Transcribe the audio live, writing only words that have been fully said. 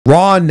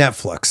Raw on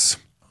Netflix.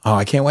 Oh,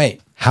 I can't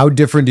wait. How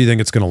different do you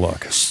think it's going to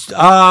look?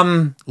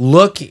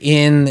 Look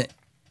in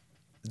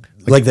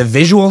like the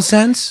visual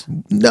sense.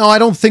 No, I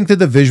don't think that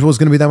the visual is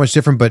going to be that much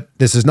different, but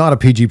this is not a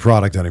PG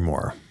product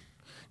anymore.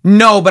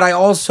 No, but I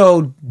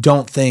also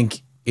don't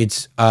think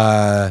it's,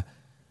 here's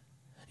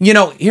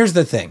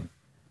the thing.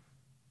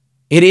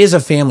 It is a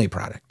family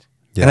product.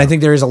 Yeah. And I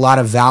think there is a lot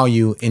of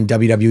value in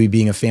WWE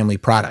being a family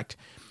product.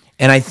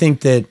 And I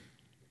think that,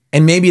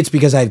 and maybe it's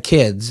because I have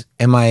kids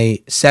and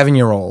my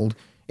 7-year-old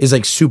is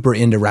like super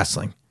into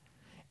wrestling.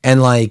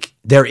 And like,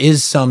 there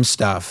is some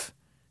stuff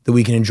that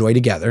we can enjoy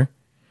together.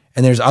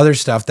 And there's other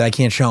stuff that I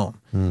can't show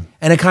him.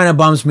 And it kind of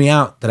bums me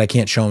out that I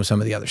can't show him some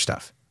of the other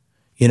stuff.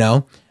 You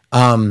know?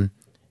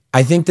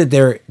 I think that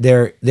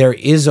there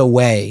is a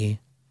way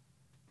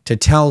to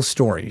tell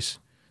stories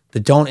that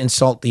don't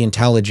insult the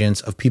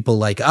intelligence of people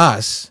like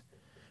us,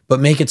 but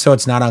make it so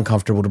it's not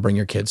uncomfortable to bring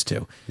your kids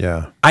to.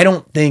 Yeah. I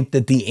don't think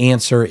that the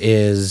answer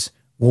is,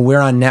 well, we're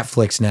on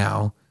Netflix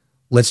now.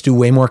 Let's do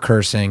way more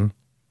cursing.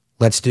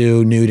 Let's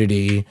do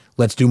nudity.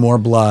 Let's do more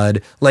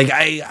blood. Like,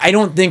 I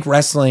don't think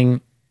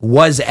wrestling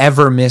was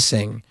ever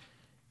missing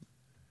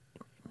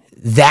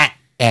that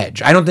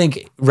edge. I don't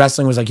think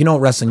wrestling was like, you know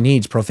what wrestling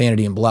needs?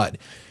 Profanity and blood.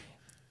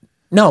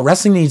 No,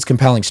 wrestling needs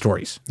compelling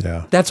stories.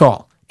 Yeah. That's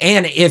all.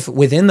 And if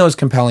within those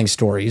compelling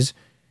stories,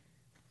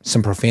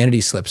 some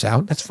profanity slips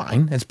out, that's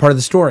fine. That's part of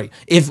the story.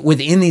 If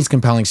within these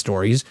compelling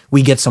stories,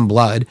 we get some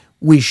blood,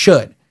 we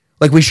should.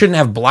 Like, we shouldn't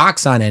have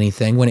blocks on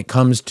anything when it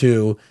comes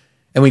to,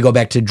 and we go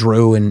back to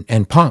Drew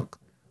and Punk.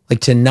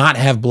 Like, to not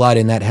have blood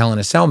in that Hell in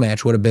a Cell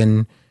match would have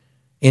been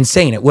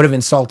insane. It would have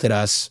insulted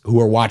us who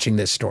are watching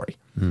this story.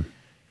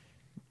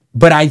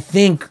 But I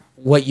think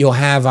what you'll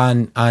have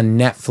on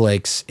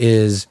Netflix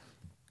is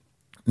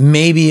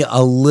maybe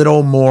a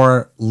little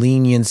more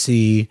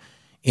leniency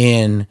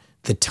in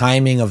the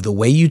timing of the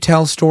way you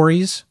tell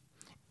stories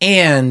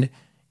and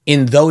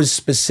in those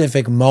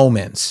specific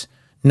moments,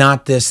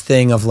 not this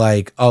thing of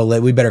like, oh,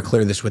 we better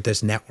clear this with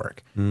this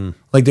network.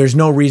 Like, there's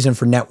no reason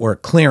for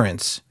network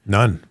clearance.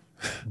 None.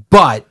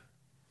 But,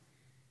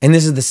 and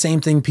this is the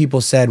same thing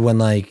people said when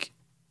like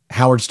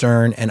Howard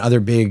Stern and other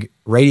big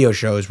radio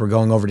shows were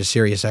going over to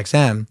Sirius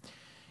XM,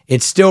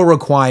 it still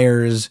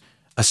requires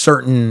a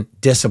certain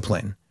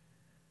discipline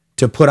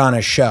to put on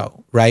a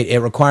show, right? It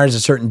requires a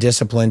certain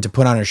discipline to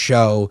put on a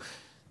show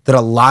that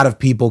a lot of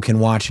people can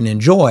watch and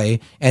enjoy,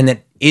 and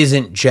that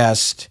isn't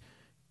just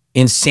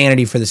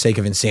insanity for the sake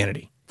of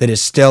insanity. That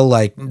is still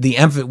like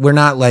we're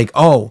not like,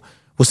 oh,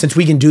 well, since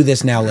we can do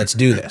this now, let's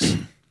do this.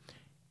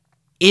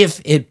 If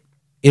it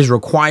is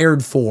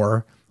required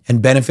for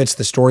and benefits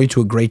the story to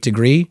a great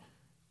degree,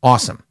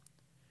 awesome.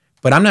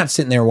 But I'm not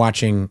sitting there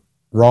watching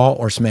Raw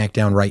or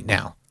SmackDown right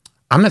now.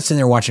 I'm not sitting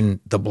there watching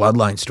the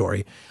Bloodline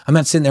story. I'm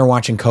not sitting there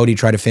watching Cody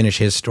try to finish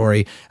his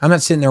story. I'm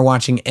not sitting there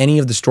watching any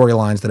of the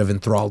storylines that have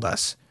enthralled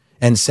us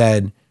and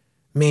said,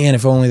 man,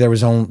 if only there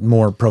was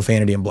more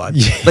profanity and blood.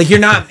 Like, you're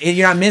not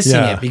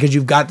missing it because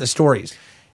you've got the stories.